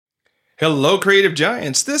Hello, Creative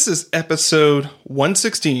Giants. This is episode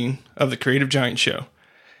 116 of the Creative Giant Show.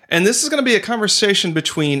 And this is going to be a conversation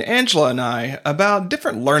between Angela and I about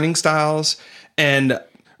different learning styles and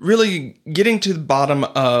really getting to the bottom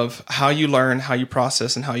of how you learn, how you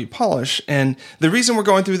process, and how you polish. And the reason we're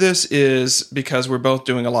going through this is because we're both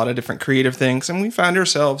doing a lot of different creative things, and we find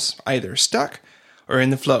ourselves either stuck or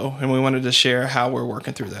in the flow, and we wanted to share how we're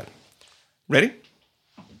working through that. Ready?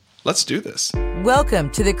 Let's do this.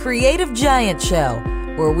 Welcome to the Creative Giant Show,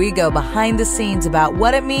 where we go behind the scenes about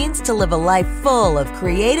what it means to live a life full of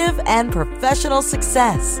creative and professional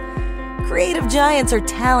success. Creative giants are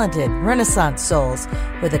talented, Renaissance souls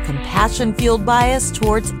with a compassion-fueled bias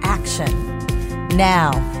towards action.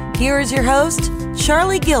 Now, here is your host,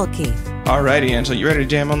 Charlie Gilkey. Alrighty, Angela, you ready to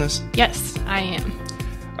jam on this? Yes, I am.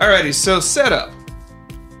 Alrighty, so setup.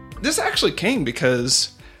 This actually came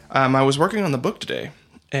because I was working on the book today.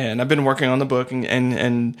 And I've been working on the book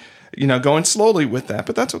and you know, going slowly with that,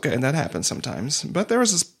 but that's okay. That happens sometimes. But there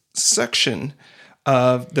was this section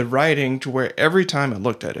of the writing to where every time I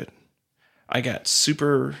looked at it, I got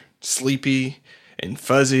super sleepy and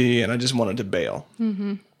fuzzy, and I just wanted to bail.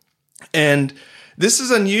 Mm-hmm. And this is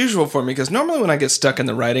unusual for me because normally when I get stuck in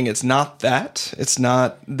the writing, it's not that. It's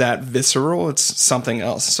not that visceral. It's something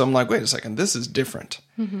else. So I'm like, wait a second, this is different.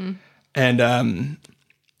 Mm-hmm. And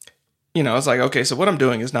you know, it's like, okay, so what I'm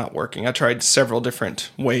doing is not working. I tried several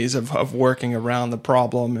different ways of working around the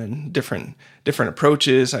problem and different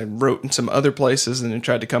approaches. I wrote in some other places and then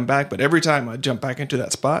tried to come back. But every time I jump back into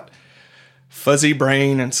that spot, fuzzy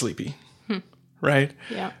brain and sleepy, right?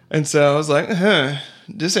 Yeah. And so I was like,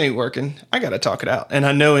 this ain't working. I got to talk it out. And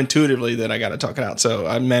I know intuitively that I got to talk it out. So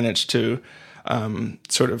I managed to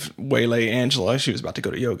sort of waylay Angela. She was about to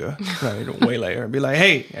go to yoga, right? Waylay her and be like,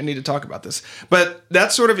 hey, I need to talk about this. But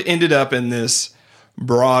that sort of ended up in this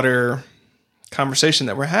broader conversation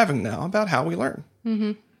that we're having now about how we learn.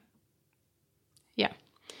 Mm-hmm. Yeah.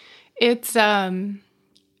 It's,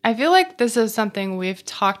 I feel like this is something we've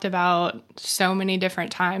talked about so many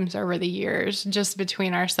different times over the years, just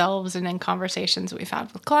between ourselves and in conversations we've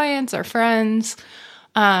had with clients or friends.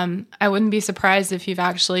 I wouldn't be surprised if you've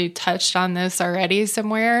actually touched on this already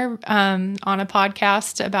somewhere on a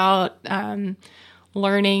podcast about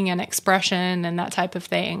learning and expression and that type of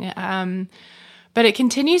thing. But it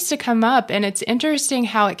continues to come up, and it's interesting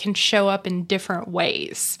how it can show up in different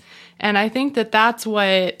ways. And I think that that's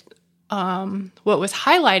what was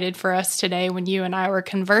highlighted for us today when you and I were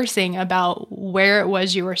conversing about where it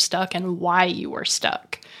was you were stuck and why you were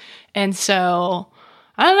stuck. And so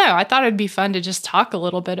I don't know. I thought it'd be fun to just talk a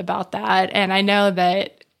little bit about that. And I know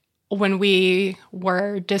that when we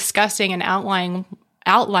were discussing and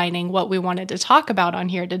outlining what we wanted to talk about on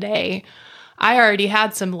here today, I already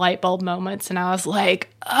had some light bulb moments, and I was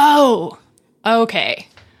like, oh, okay.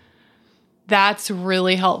 That's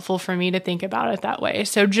really helpful for me to think about it that way.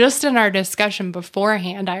 So just in our discussion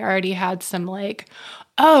beforehand, I already had some like,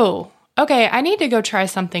 oh, okay, I need to go try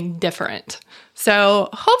something different. So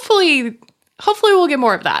hopefully we'll get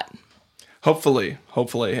more of that. Hopefully.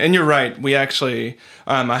 And you're right. We actually,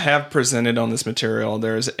 I have presented on this material.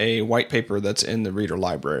 There's a white paper that's in the Reader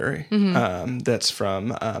Library. Mm-hmm. That's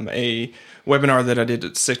from a webinar that I did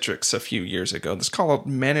at Citrix a few years ago. It's called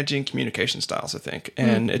Managing Communication Styles, I think.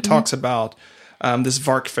 And it talks about this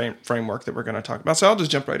VARC framework that we're going to talk about. So I'll just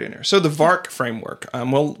jump right in here. So the VARC framework,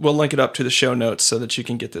 we'll link it up to the show notes so that you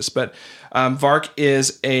can get this. But VARC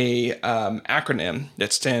is a acronym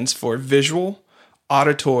that stands for Visual,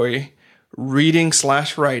 Auditory,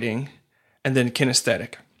 Reading/Writing, and then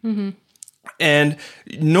Kinesthetic. Mm-hmm. And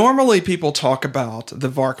normally people talk about the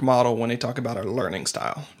VARC model when they talk about our learning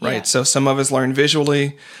style, right? Yeah. So some of us learn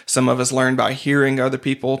visually, some of us learn by hearing other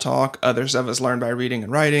people talk, others of us learn by reading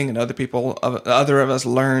and writing, and other of us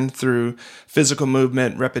learn through physical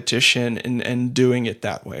movement, repetition, and doing it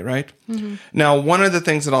that way, right? Mm-hmm. Now, one of the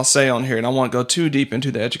things that I'll say on here, and I won't go too deep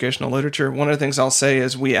into the educational literature, one of the things I'll say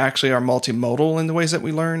is we actually are multimodal in the ways that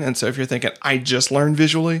we learn. And so if you're thinking, I just learn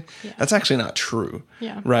visually, that's actually not true,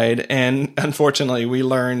 right? And unfortunately, we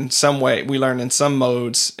learn in some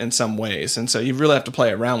modes in some ways. And so you really have to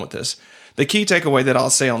play around with this. The key takeaway that I'll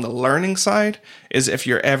say on the learning side is if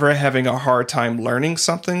you're ever having a hard time learning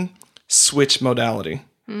something, switch modality.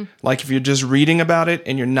 Like if you're just reading about it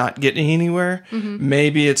and you're not getting anywhere,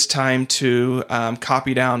 maybe it's time to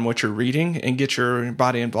copy down what you're reading and get your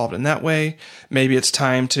body involved in that way. Maybe it's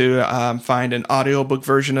time to find an audiobook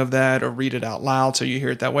version of that or read it out loud so you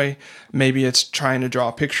hear it that way. Maybe it's trying to draw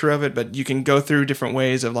a picture of it, but you can go through different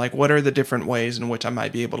ways of like, what are the different ways in which I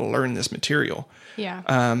might be able to learn this material?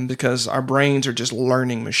 Yeah. Because our brains are just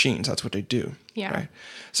learning machines. That's what they do. Yeah. Right.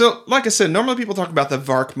 So, like I said, normally people talk about the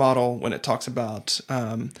VARC model when it talks about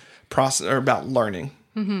process or about learning.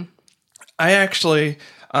 Mm-hmm. I actually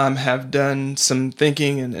have done some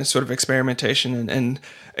thinking and sort of experimentation and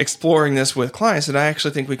exploring this with clients, and I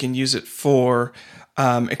actually think we can use it for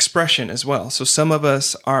expression as well. So some of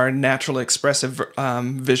us are naturally expressive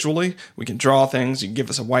visually. We can draw things. You give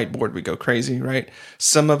us a whiteboard, we go crazy, right?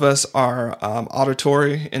 Some of us are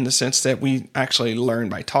auditory in the sense that we actually learn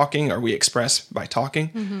by talking, or we express by talking.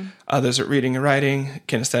 Mm-hmm. Others are reading and writing,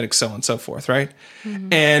 kinesthetic, so on and so forth, right?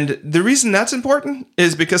 Mm-hmm. And the reason that's important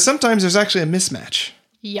is because sometimes there's actually a mismatch.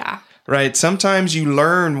 Yeah. Right. Sometimes you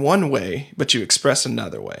learn one way, but you express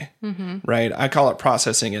another way. Mm-hmm. Right. I call it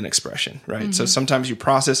processing and expression. Right. Mm-hmm. So sometimes you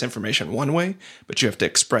process information one way, but you have to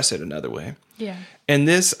express it another way. Yeah. And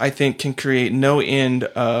this, I think, can create no end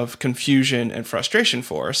of confusion and frustration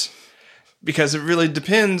for us, because it really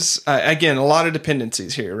depends. Again, a lot of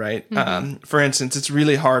dependencies here. Right. Mm-hmm. For instance, it's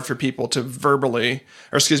really hard for people to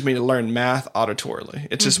to learn math auditorily.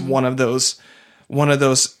 It's just one of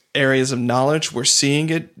those areas of knowledge where seeing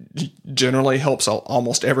it generally helps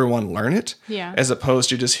almost everyone learn it, as opposed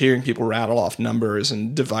to just hearing people rattle off numbers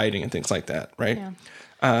and dividing and things like that, right? Yeah.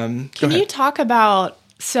 Can you talk about,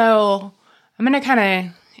 so I'm going to kind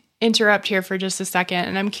of interrupt here for just a second,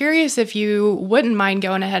 and I'm curious if you wouldn't mind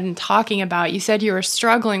going ahead and talking about, you said you were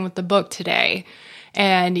struggling with the book today,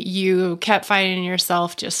 and you kept finding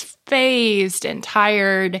yourself just phased and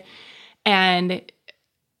tired, and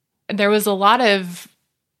there was a lot of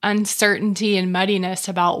uncertainty and muddiness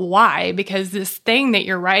about why, because this thing that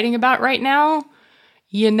you're writing about right now,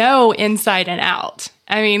 inside and out.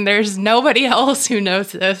 I mean, there's nobody else who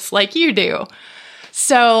knows this like you do.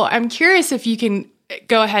 So I'm curious if you can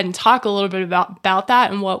go ahead and talk a little bit about that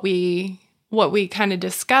and what we kind of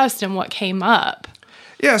discussed and what came up.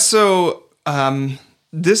 Yeah. So,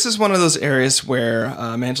 this is one of those areas where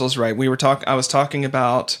Angela's right. I was talking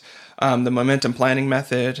about the momentum planning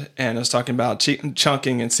method, and I was talking about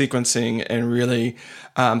chunking and sequencing and really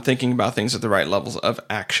thinking about things at the right levels of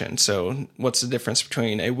action. So what's the difference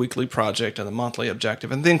between a weekly project and a monthly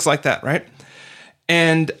objective and things like that, right?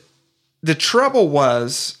 And the trouble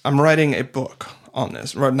was, I'm writing a book on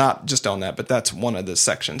this, or not just on that, but that's one of the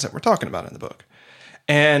sections that we're talking about in the book.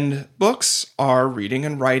 And books are reading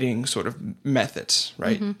and writing sort of methods,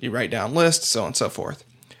 right? Mm-hmm. You write down lists, so on and so forth.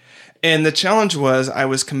 And the challenge was I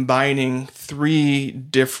was combining 3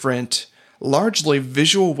 different, largely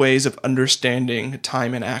visual ways of understanding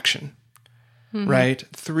time and action, right?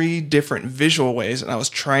 3 different visual ways, and I was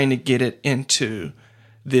trying to get it into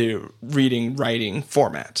the reading, writing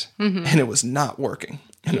format, and it was not working.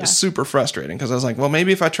 And it was super frustrating because I was like, well,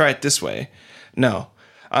 maybe if I try it this way. No.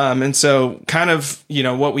 And so kind of,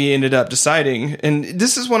 what we ended up deciding, and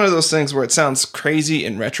this is one of those things where it sounds crazy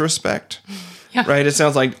in retrospect. Yeah. Right? It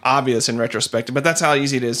sounds like obvious in retrospect, but that's how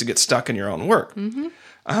easy it is to get stuck in your own work.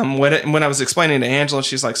 Mm-hmm. When I was explaining to Angela,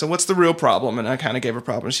 she's like, so what's the real problem? And I kind of gave her a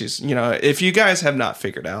problem. She's, if you guys have not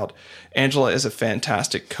figured out, Angela is a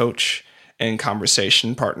fantastic coach and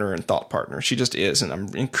conversation partner and thought partner. She just is. And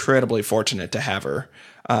I'm incredibly fortunate to have her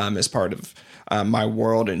as part of my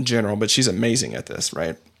world in general, but she's amazing at this,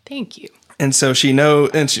 right? Thank you. And so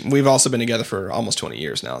we've also been together for almost 20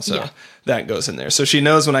 years now. So that goes in there. So she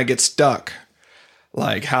knows when I get stuck,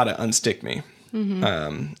 like how to unstick me.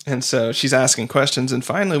 Mm-hmm. And so she's asking questions. And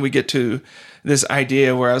finally we get to this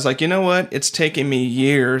idea where I was like, you know what? It's taken me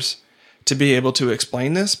years to be able to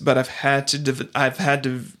explain this, but I've had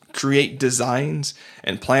to create designs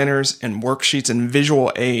and planners and worksheets and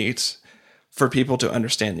visual aids for people to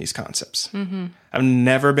understand these concepts. Mm-hmm. I've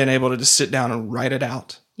never been able to just sit down and write it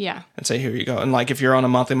out. Yeah. And say, here you go. And like, if you're on a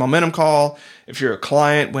monthly momentum call, if you're a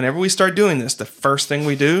client, whenever we start doing this, the first thing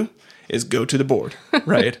we do is go to the board,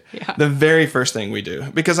 right? Yeah. The very first thing we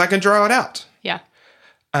do, because I can draw it out. Yeah.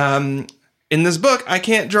 In this book, I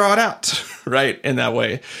can't draw it out, right? In that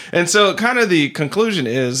way. And so kind of the conclusion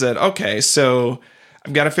is that, okay, so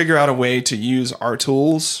I've got to figure out a way to use our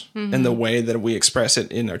tools in the way that we express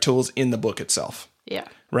it in our tools in the book itself. Yeah.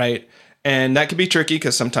 Right. And that can be tricky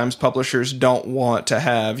because sometimes publishers don't want to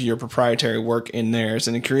have your proprietary work in theirs,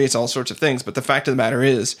 and it creates all sorts of things. But the fact of the matter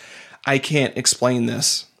is, I can't explain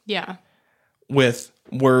this with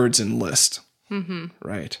words and list. Mm-hmm.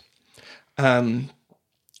 Right.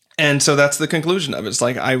 And so that's the conclusion of it. It's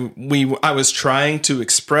like I was trying to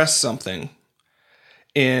express something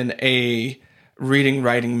in a reading,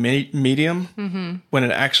 writing medium when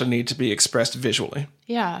it actually needs to be expressed visually.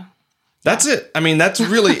 Yeah. That's it. I mean, that's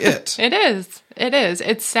really it. It is. It is.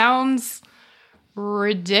 It sounds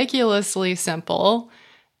ridiculously simple,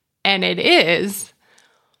 and it is.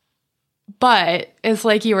 But it's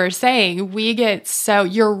like you were saying,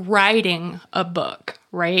 you're writing a book,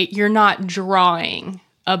 right? You're not drawing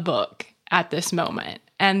a book at this moment.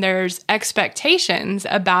 And there's expectations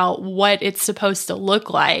about what it's supposed to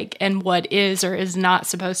look like and what is or is not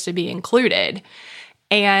supposed to be included.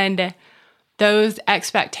 And those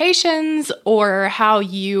expectations, or how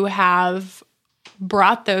you have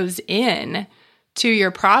brought those in to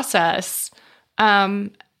your process,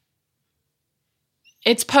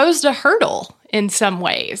 it's posed a hurdle in some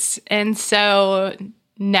ways. And so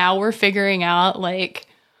now we're figuring out like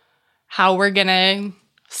how we're going to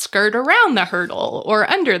skirt around the hurdle or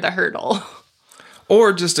under the hurdle.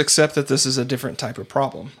 Or just accept that this is a different type of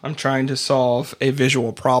problem. I'm trying to solve a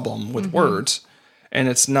visual problem with words, and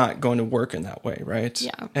it's not going to work in that way, right?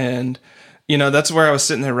 Yeah. And, you know, that's where I was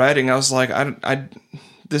sitting there writing. I was like,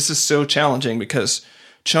 this is so challenging, because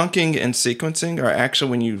chunking and sequencing are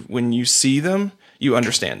actually, when you see them, you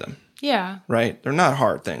understand them. Yeah. Right? They're not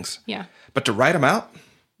hard things. Yeah. But to write them out,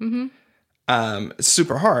 it's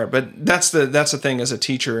super hard. But that's the thing as a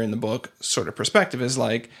teacher in the book sort of perspective, is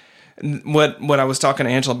like, what I was talking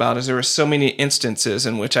to Angela about is there were so many instances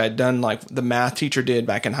in which I had done like the math teacher did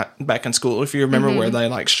back in school, if you remember, where they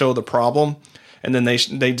like show the problem and then they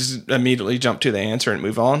just immediately jump to the answer and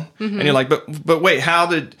move on. And you're like, but wait,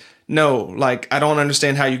 like, I don't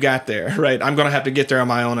understand how you got there, right? I'm going to have to get there on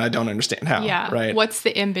my own. I don't understand how, right? What's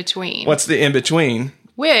the in-between?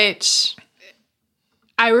 Which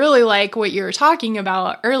I really like what you were talking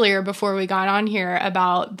about earlier before we got on here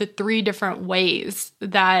about the 3 different ways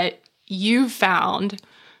that you've found,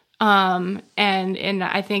 and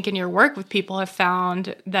I think in your work with people have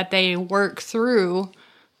found that they work through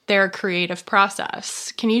their creative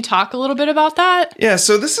process. Can you talk a little bit about that? Yeah,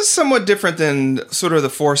 so this is somewhat different than sort of the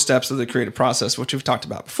 4 steps of the creative process, which we've talked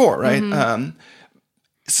about before, right?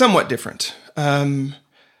 Somewhat different.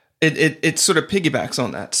 It sort of piggybacks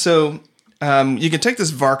on that. So you can take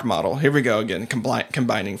this VARC model. Here we go again,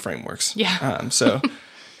 combining frameworks. Yeah. So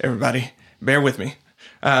everybody, bear with me.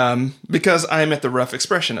 Because I'm at the rough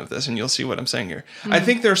expression of this, and you'll see what I'm saying here. I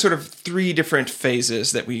think there are sort of 3 different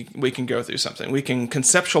phases that we can go through something. We can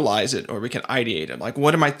conceptualize it, or we can ideate it. Like,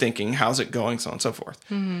 what am I thinking? How's it going? So on and so forth.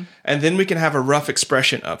 And then we can have a rough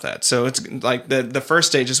expression of that. So it's like the first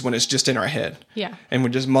stage is when it's just in our head. Yeah. And we're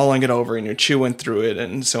just mulling it over, and you're chewing through it,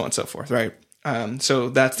 and so on and so forth, right? So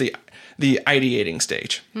that's the ideating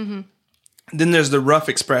stage. Then there's the rough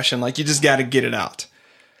expression, like you just got to get it out.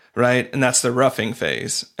 Right? And that's the roughing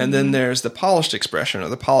phase. And then there's the polished expression, or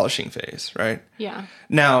the polishing phase, right? Yeah.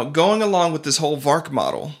 Now, going along with this whole VARC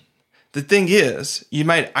model, the thing is, you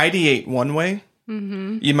might ideate one way,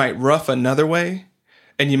 you might rough another way,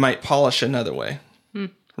 and you might polish another way,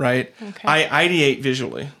 right? Okay. I ideate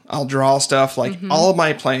visually. I'll draw stuff, like all of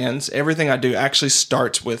my plans, everything I do actually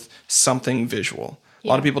starts with something visual. A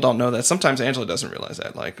lot of people don't know that. Sometimes Angela doesn't realize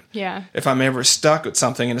that. Like, if I'm ever stuck with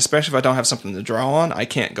something, and especially if I don't have something to draw on, I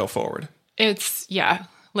can't go forward.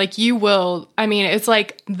 Like you will, I mean, it's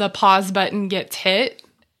like the pause button gets hit,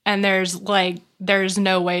 and there's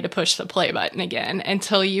no way to push the play button again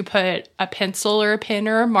until you put a pencil or a pen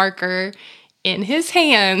or a marker in his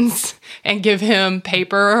hands and give him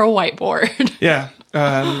paper or a whiteboard. Yeah.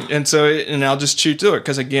 And I'll just chew through it,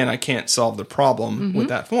 because again, I can't solve the problem with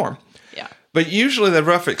that form. But usually the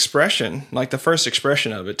rough expression, like the first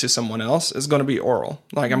expression of it to someone else, is going to be oral.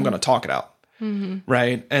 Like, I'm going to talk it out,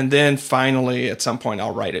 right? And then finally, at some point,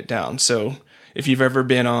 I'll write it down. So if you've ever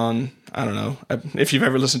been on, I don't know, if you've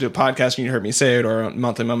ever listened to a podcast and you heard me say it, or a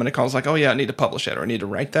monthly moment of calls, like, oh yeah, I need to publish it, or I need to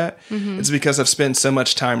write that. It's because I've spent so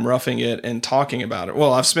much time roughing it and talking about it.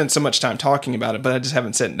 Well, I've spent so much time talking about it, but I just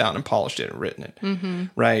haven't sat down and polished it and written it,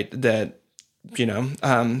 right? That... You know,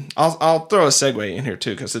 I'll throw a segue in here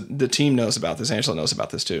too, because the team knows about this. Angela knows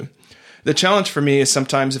about this too. The challenge for me is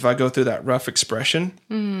sometimes if I go through that rough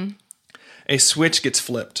expression, a switch gets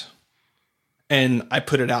flipped, and I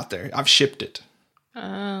put it out there. I've shipped it.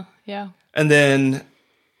 Yeah. And then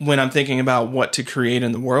when I'm thinking about what to create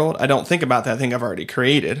in the world, I don't think about that thing I've already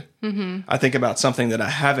created. I think about something that I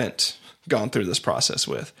haven't gone through this process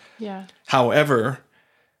with. Yeah. However,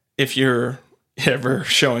 if you're ever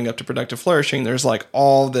showing up to Productive Flourishing, there's like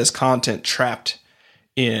all this content trapped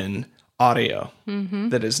in audio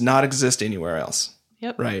that does not exist anywhere else.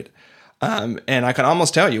 Yep. Right. And I can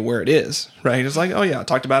almost tell you where it is, right? It's like, oh yeah, I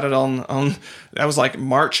talked about it on that was like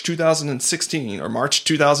March 2016 or March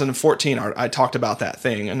 2014. I talked about that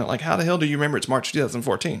thing. And like, how the hell do you remember it's March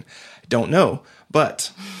 2014? I don't know,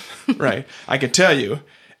 but right. I can tell you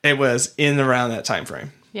it was in around that time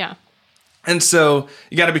frame. Yeah. And so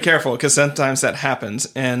you got to be careful, because sometimes that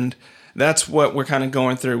happens. And that's what we're kind of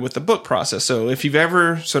going through with the book process. So if you've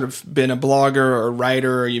ever sort of been a blogger or a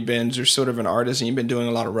writer, or you're sort of an artist and you've been doing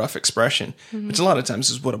a lot of rough expression, which a lot of times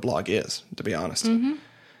is what a blog is, to be honest.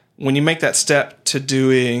 When you make that step to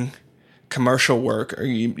doing commercial work, or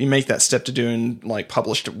you make that step to doing like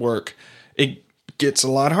published work, it gets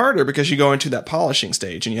a lot harder because you go into that polishing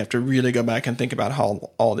stage and you have to really go back and think about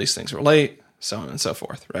how all these things relate, so on and so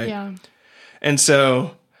forth, right? Yeah. And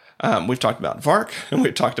so we've talked about VARC, and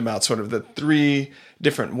we've talked about sort of the 3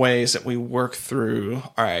 different ways that we work through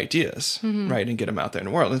our ideas, right, and get them out there in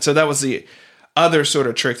the world. And so that was the other sort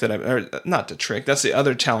of trick that's the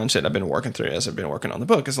other challenge that I've been working through as I've been working on the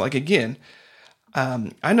book, is like, again,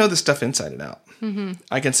 I know this stuff inside and out.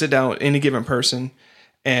 I can sit down with any given person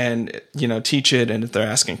and, teach it. And if they're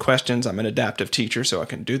asking questions, I'm an adaptive teacher, so I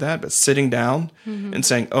can do that. But sitting down and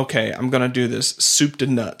saying, okay, I'm going to do this soup to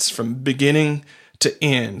nuts from beginning to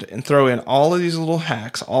end, and throw in all of these little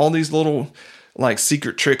hacks, all these little like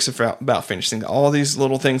secret tricks about finishing, all these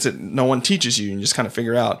little things that no one teaches you and you just kind of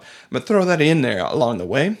figure out, but throw that in there along the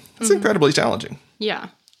way. It's incredibly challenging. Yeah.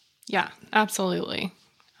 Yeah, absolutely.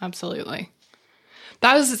 Absolutely.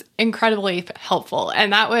 That was incredibly helpful.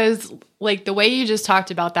 And that was like the way you just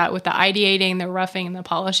talked about that with the ideating, the roughing, and the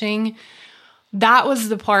polishing. That was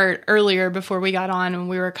the part earlier before we got on when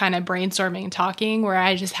we were kind of brainstorming and talking, where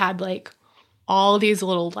I just had like all these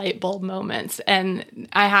little light bulb moments. And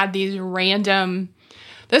I had these random,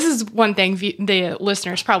 this is one thing the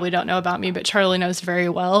listeners probably don't know about me, but Charlie knows very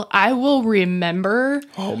well. I will remember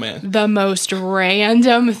the most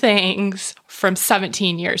random things from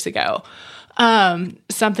 17 years ago.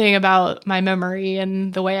 Something about my memory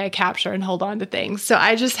and the way I capture and hold on to things. So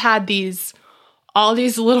I just had all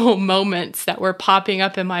these little moments that were popping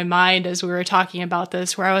up in my mind as we were talking about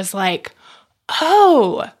this, where I was like,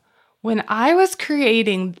 oh, when I was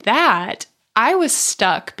creating that, I was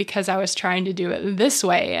stuck because I was trying to do it this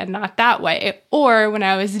way and not that way. Or when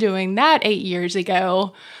I was doing that 8 years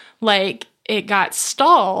ago, like it got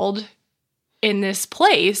stalled in this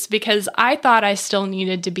place because I thought I still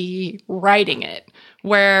needed to be writing it.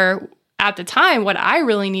 Where at the time, what I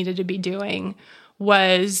really needed to be doing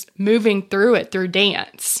was moving through it through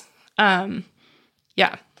dance.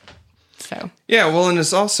 Yeah. Yeah, well, and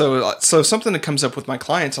it's also, so something that comes up with my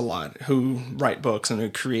clients a lot who write books and are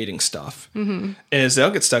creating stuff is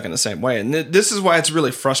they'll get stuck in the same way. And this is why it's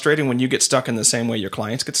really frustrating when you get stuck in the same way your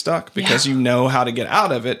clients get stuck, because you know how to get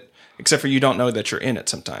out of it, except for you don't know that you're in it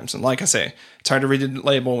sometimes. And like I say, it's hard to read the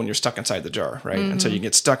label when you're stuck inside the jar, right? And so you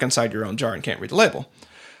get stuck inside your own jar and can't read the label.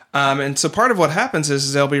 And so part of what happens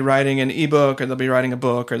is they'll be writing an ebook, or they'll be writing a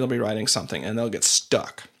book, or they'll be writing something, and they'll get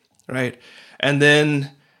stuck, right? And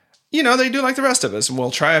then they do like the rest of us, and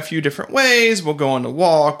we'll try a few different ways. We'll go on a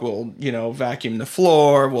walk. We'll, vacuum the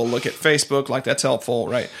floor. We'll look at Facebook, like that's helpful,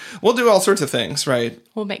 right? We'll do all sorts of things, right?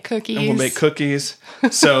 We'll make cookies. And we'll make cookies.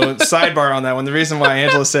 So sidebar on that one. The reason why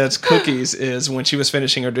Angela says cookies is when she was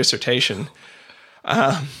finishing her dissertation,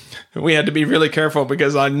 we had to be really careful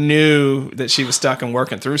because I knew that she was stuck and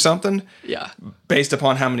working through something. Yeah. Based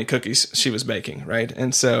upon how many cookies she was baking, right?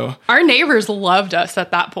 And so our neighbors loved us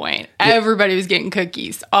at that point. Yeah. Everybody was getting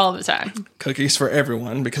cookies all the time. Cookies for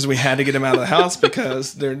everyone, because we had to get them out of the house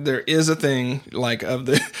because there is a thing like of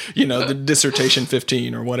the, the dissertation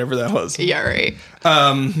 15 or whatever that was. Yeah,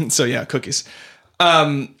 right. So yeah, cookies.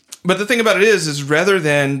 But the thing about it is rather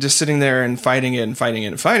than just sitting there and fighting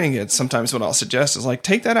it, sometimes what I'll suggest is like,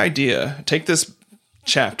 take that idea, take this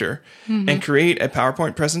chapter and create a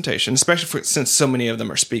PowerPoint presentation, especially since so many of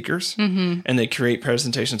them are speakers and they create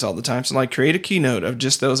presentations all the time. So like create a keynote of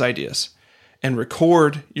just those ideas and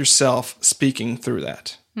record yourself speaking through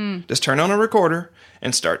that. Just turn on a recorder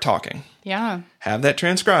and start talking. Yeah. Have that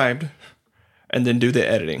transcribed. And then do the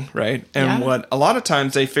editing, right? And what a lot of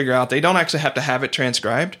times they figure out, they don't actually have to have it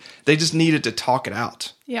transcribed. They just needed to talk it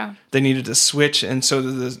out. Yeah. They needed to switch. And so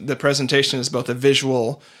the presentation is both a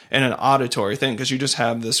visual and an auditory thing, because you just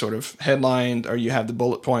have the sort of headline, or you have the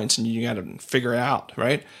bullet points, and you got to figure it out,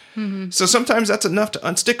 right? So sometimes that's enough to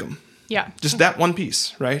unstick them. Yeah. Just that one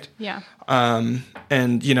piece, right? Yeah. And,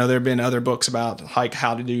 there have been other books about like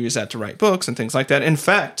how to use that to write books and things like that. In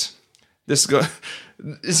fact, this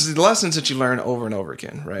is the lessons that you learn over and over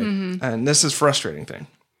again, right? And this is a frustrating thing,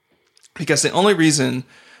 because the only reason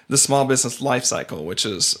the Small Business Life Cycle, which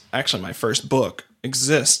is actually my first book,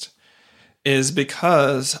 exists is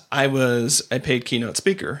because I was a paid keynote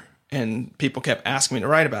speaker and people kept asking me to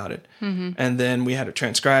write about it. And then we had it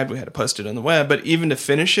transcribed, we had to post it on the web. But even to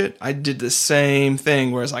finish it, I did the same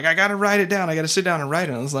thing where it's like, I got to write it down. I got to sit down and write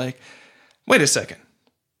it. And I was like, wait a second.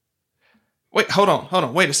 Hold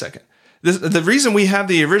on. Wait a second. The reason we have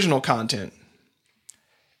the original content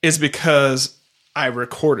is because I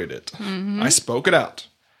recorded it. I spoke it out.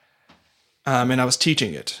 And I was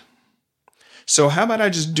teaching it. So how about I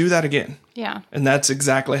just do that again? Yeah. And that's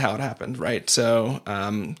exactly how it happened, right? So,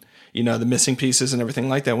 the missing pieces and everything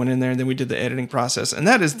like that went in there, and then we did the editing process. And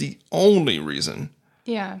that is the only reason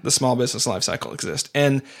the Small Business Life Cycle exists.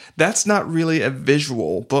 And that's not really a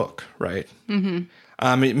visual book, right? Mm-hmm.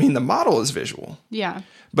 I mean, the model is visual. Yeah.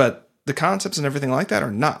 But the concepts and everything like that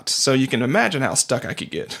are not. So you can imagine how stuck I could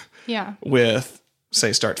get with,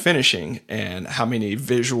 say, start finishing, and how many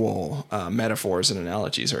visual metaphors and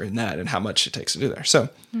analogies are in that, and how much it takes to do there. So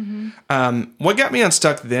what got me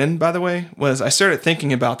unstuck then, by the way, was I started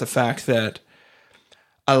thinking about the fact that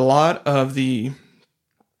a lot of the,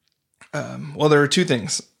 there are two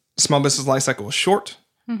things. Small Business Life Cycle was short,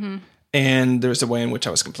 and there's a way in which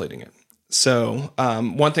I was completing it. So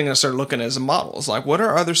one thing I started looking at as a model is like, what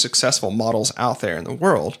are other successful models out there in the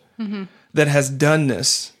world that has done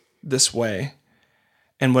this way?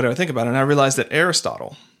 And what do I think about it? And I realized that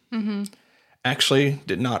Aristotle actually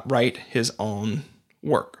did not write his own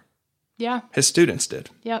work. Yeah. His students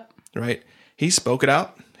did. Yep. Right? He spoke it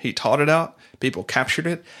out. He taught it out. People captured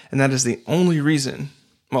it. And that is the only reason,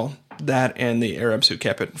 well, that and the Arabs who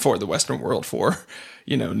kept it for the Western world for,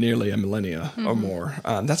 nearly a millennia or more.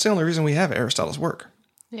 That's the only reason we have Aristotle's work.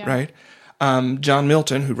 Yeah. Right? John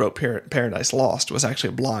Milton, who wrote Paradise Lost, was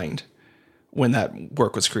actually blind when that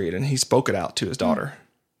work was created. And he spoke it out to his daughter.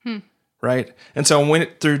 Right? And so I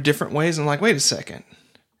went through different ways, and I'm like, wait a second.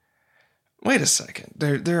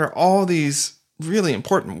 There are all these really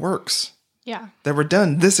important works that were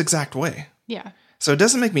done this exact way. Yeah. So it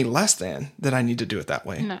doesn't make me less than that I need to do it that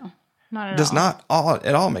way. No, not at all. It does not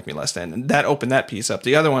at all make me less than. And that opened that piece up.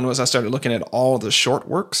 The other one was I started looking at all the short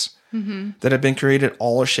works that have been created,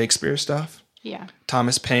 all of Shakespeare stuff. Yeah.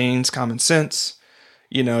 Thomas Paine's Common Sense.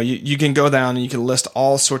 You can go down and you can list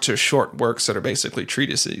all sorts of short works that are basically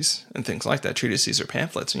treatises and things like that. Treatises or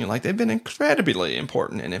pamphlets. And you're like, they've been incredibly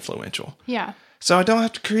important and influential. Yeah. So I don't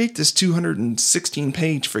have to create this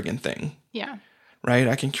 216-page friggin' thing. Yeah. Right?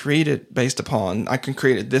 I can create it I can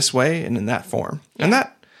create it this way and in that form. Yeah. And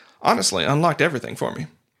that, honestly, unlocked everything for me.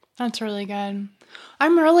 That's really good.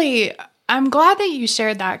 I'm glad that you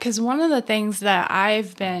shared that, because one of the things that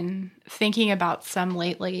I've been thinking about some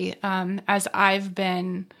lately, as I've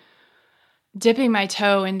been dipping my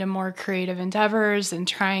toe into more creative endeavors and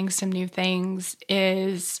trying some new things,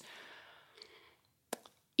 is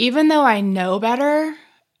even though I know better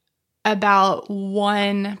about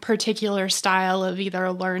one particular style of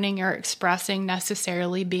either learning or expressing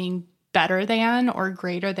necessarily being better than or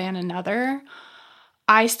greater than another,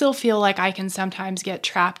 I still feel like I can sometimes get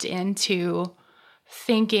trapped into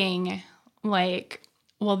thinking like,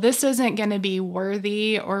 well, this isn't going to be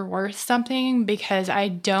worthy or worth something because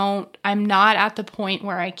I'm not at the point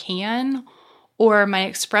where I can, or my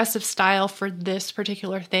expressive style for this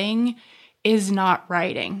particular thing is not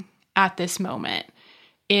writing at this moment.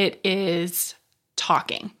 It is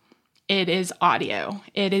talking. It is audio.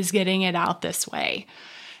 It is getting it out this way.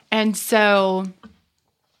 And so,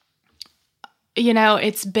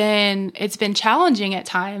 it's been challenging at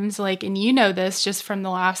times, like, and this just from the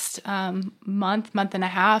last month and a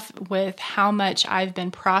half, with how much I've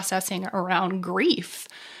been processing around grief.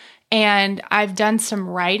 And I've done some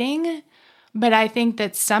writing, but I think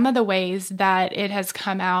that some of the ways that it has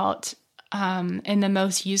come out in the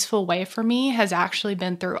most useful way for me has actually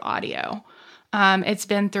been through audio. It's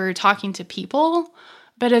been through talking to people,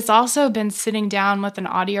 but it's also been sitting down with an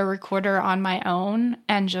audio recorder on my own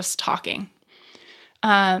and just talking.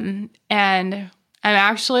 And I'm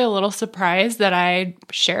actually a little surprised that I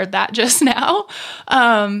shared that just now,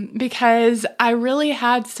 because I really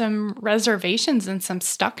had some reservations and some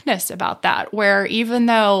stuckness about that, where even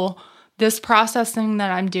though this processing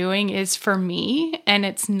that I'm doing is for me and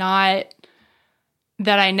it's not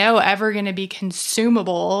that I know ever going to be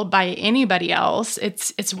consumable by anybody else,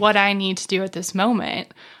 it's what I need to do at this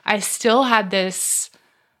moment, I still had this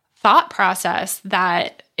thought process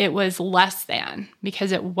that it was less than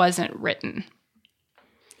because it wasn't written.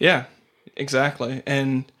 Yeah, exactly.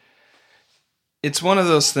 And it's one of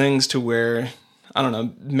those things to where, I don't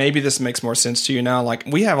know, maybe this makes more sense to you now. Like,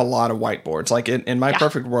 we have a lot of whiteboards. Like, in my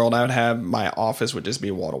perfect world, I would have my office would just be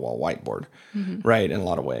a wall-to-wall whiteboard, right, in a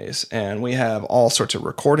lot of ways. And we have all sorts of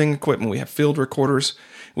recording equipment. We have field recorders.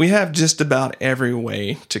 We have just about every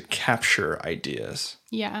way to capture ideas.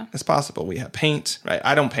 Yeah. It's possible. We have paint, right?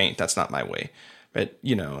 I don't paint. That's not my way. But,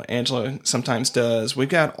 Angela sometimes does. We've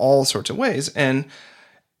got all sorts of ways. And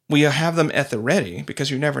we have them at the ready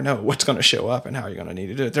because you never know what's going to show up and how you're going to need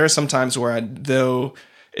to do it. There are some times where though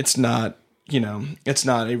it's not it's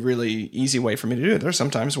not a really easy way for me to do it. There's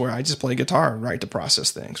sometimes where I just play guitar, right, to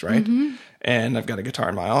process things, right? And I've got a guitar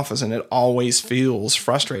in my office, and it always feels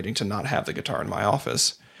frustrating to not have the guitar in my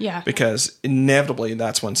office. Yeah. Because inevitably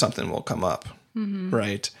that's when something will come up,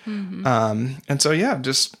 right? And so,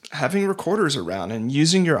 just having recorders around and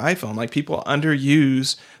using your iPhone. Like, people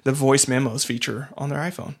underuse the voice memos feature on their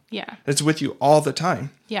iPhone. Yeah. It's with you all the time.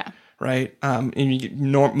 Yeah. Right.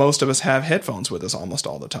 And most of us have headphones with us almost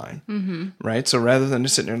all the time. Right. So rather than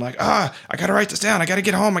just sitting there like, I got to write this down. I got to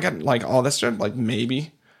get home. I got like all that stuff. Like,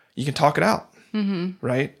 maybe you can talk it out.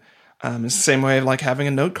 Right. It's the same way of like having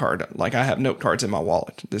a note card. Like, I have note cards in my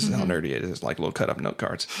wallet. This is how nerdy it is. Like little cut up note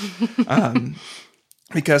cards.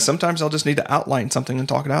 Because sometimes I'll just need to outline something and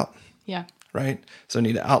talk it out. Yeah. Right. So I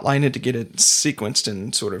need to outline it to get it sequenced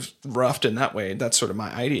and sort of roughed in that way. That's sort of my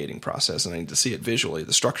ideating process. And I need to see it visually,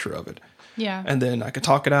 the structure of it. Yeah. And then I can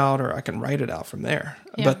talk it out or I can write it out from there.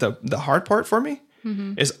 Yeah. But the hard part for me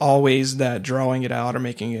is always that drawing it out or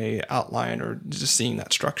making a outline or just seeing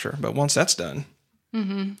that structure. But once that's done,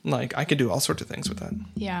 like, I could do all sorts of things with that.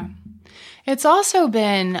 Yeah. It's also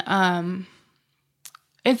been,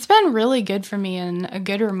 it's been really good for me and a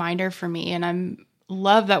good reminder for me. And I'm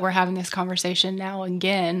love that we're having this conversation now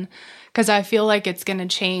again, because I feel like it's going to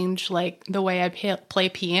change like the way I play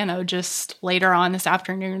piano just later on this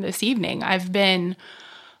afternoon, this evening. I've been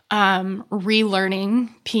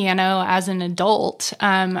relearning piano as an adult.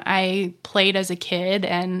 I played as a kid,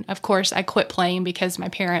 and of course I quit playing because my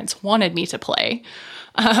parents wanted me to play.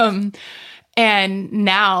 And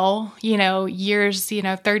now,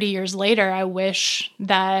 30 years later, I wish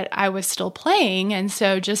that I was still playing. And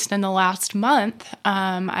so just in the last month,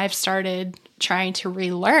 I've started trying to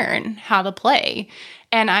relearn how to play.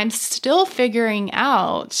 And I'm still figuring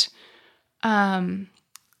out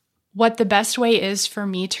what the best way is for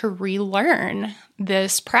me to relearn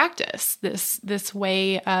this practice, this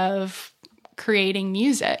way of creating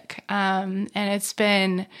music.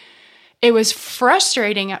 And it was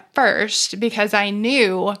frustrating at first because I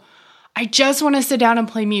knew I just want to sit down and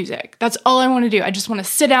play music. That's all I want to do. I just want to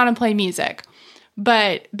sit down and play music.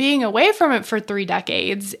 But being away from it for 3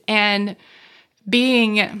 decades and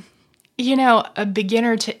being, a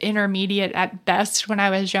beginner to intermediate at best when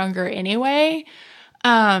I was younger anyway,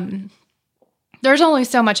 there's only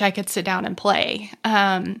so much I could sit down and play.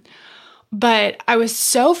 But I was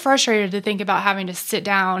so frustrated to think about having to sit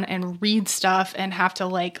down and read stuff and have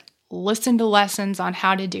to listen to lessons on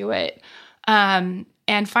how to do it. And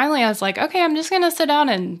finally I was like, okay, I'm just going to sit down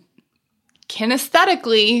and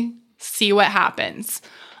kinesthetically see what happens.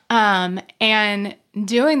 And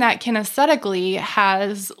doing that kinesthetically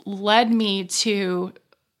has led me to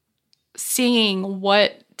seeing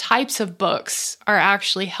what types of books are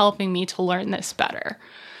actually helping me to learn this better.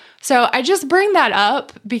 So I just bring that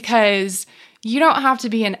up because you don't have to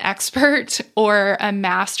be an expert or a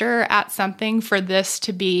master at something for this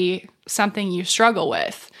to be something you struggle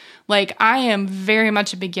with. Like, I am very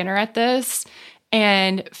much a beginner at this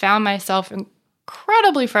and found myself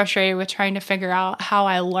incredibly frustrated with trying to figure out how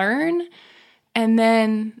I learn. And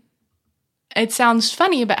then it sounds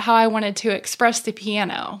funny, but how I wanted to express the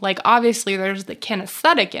piano. Like, obviously there's the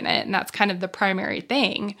kinesthetic in it, and that's kind of the primary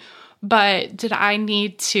thing. But did I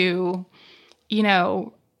need to,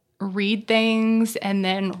 read things and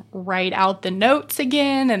then write out the notes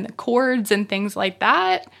again and the chords and things like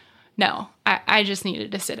that? No, I just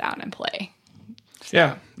needed to sit down and play. So.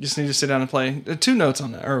 Yeah, you just need to sit down and play. 2 notes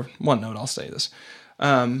on that, or 1 note, I'll say this.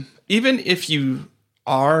 Even if you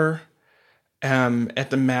are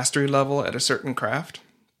at the mastery level at a certain craft,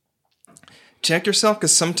 check yourself,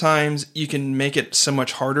 because sometimes you can make it so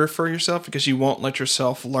much harder for yourself because you won't let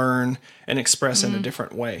yourself learn and express in a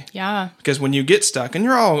different way. Yeah. Because when you get stuck, and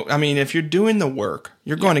if you're doing the work,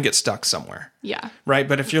 you're going to get stuck somewhere. Yeah. Right?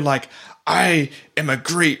 But if you're like, I am a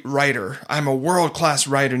great writer, I'm a world-class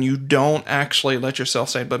writer, and you don't actually let yourself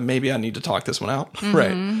say, but maybe I need to talk this one out,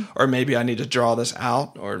 right? Or maybe I need to draw this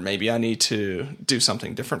out, or maybe I need to do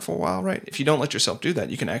something different for a while, right? If you don't let yourself do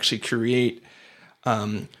that, you can actually create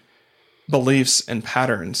beliefs and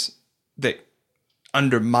patterns that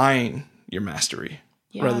undermine your mastery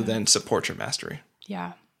rather than support your mastery.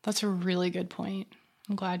 Yeah, that's a really good point.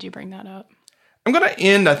 I'm glad you bring that up. I'm going to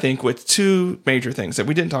end, I think, with 2 major things that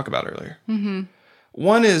we didn't talk about earlier.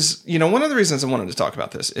 One is, one of the reasons I wanted to talk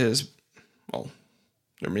about this is, well,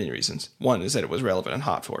 there are many reasons. One is that it was relevant and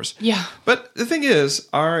hot for us. Yeah. But the thing is,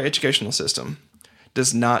 our educational system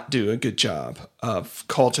does not do a good job of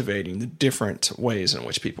cultivating the different ways in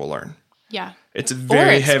which people learn. Yeah. It's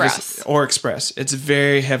very heavy, or express. It's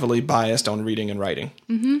very heavily biased on reading and writing.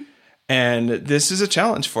 And this is a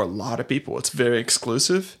challenge for a lot of people. It's very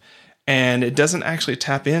exclusive. And it doesn't actually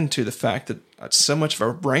tap into the fact that so much of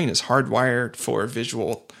our brain is hardwired for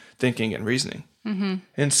visual thinking and reasoning. Mm-hmm.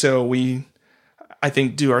 And so I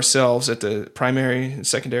think, do ourselves at the primary,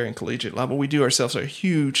 secondary, and collegiate level, we do ourselves a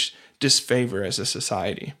huge disfavor as a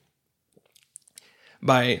society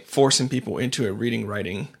by forcing people into a reading,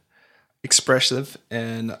 writing, expressive,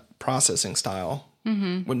 and processing style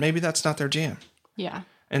when maybe that's not their jam. Yeah.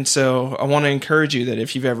 And so I want to encourage you that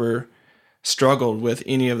if you've ever struggled with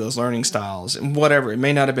any of those learning styles, and whatever, it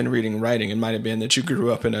may not have been reading and writing, it might have been that you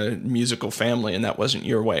grew up in a musical family and that wasn't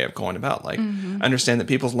your way of going about. Understand that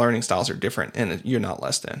people's learning styles are different and you're not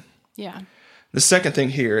less than. Yeah. The second thing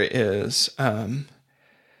here is, I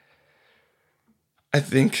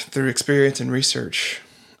think through experience and research,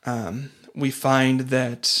 we find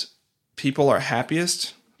that people are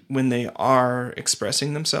happiest when they are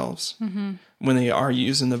expressing themselves, when they are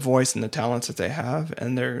using the voice and the talents that they have,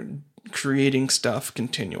 and they're creating stuff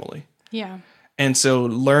continually. Yeah. And so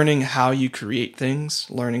learning how you create things,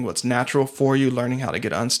 learning what's natural for you, learning how to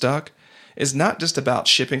get unstuck is not just about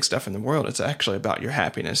shipping stuff in the world. It's actually about your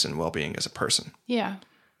happiness and well-being as a person. Yeah.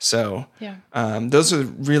 So those are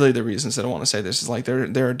really the reasons that I want to say this. Is like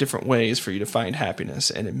there are different ways for you to find happiness,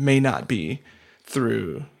 and it may not be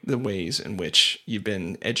through the ways in which you've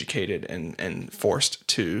been educated and forced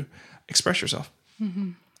to express yourself.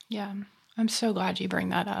 Mm-hmm. Yeah. I'm so glad you bring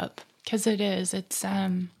that up, because it's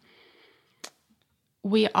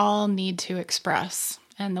we all need to express,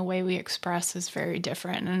 and the way we express is very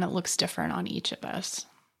different, and it looks different on each of us.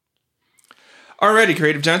 Alrighty,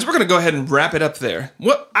 Creative Giants, we're going to go ahead and wrap it up there.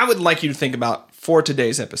 What I would like you to think about for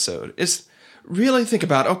today's episode is really think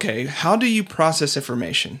about, okay, how do you process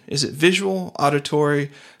information? Is it visual, auditory,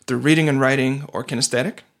 through reading and writing, or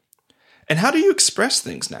kinesthetic? And how do you express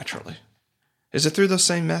things naturally? Is it through those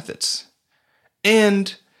same methods?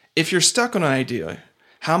 And if you're stuck on an idea,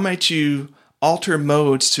 how might you alter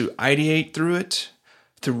modes to ideate through it,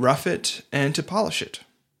 to rough it, and to polish it?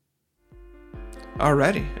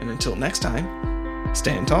 Alrighty, and until next time,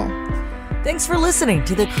 stand tall. Thanks for listening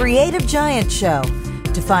to the Creative Giant Show.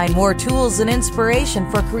 To find more tools and inspiration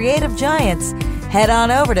for creative giants, head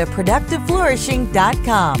on over to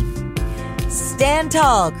productiveflourishing.com. Stand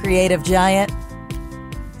tall, Creative Giant.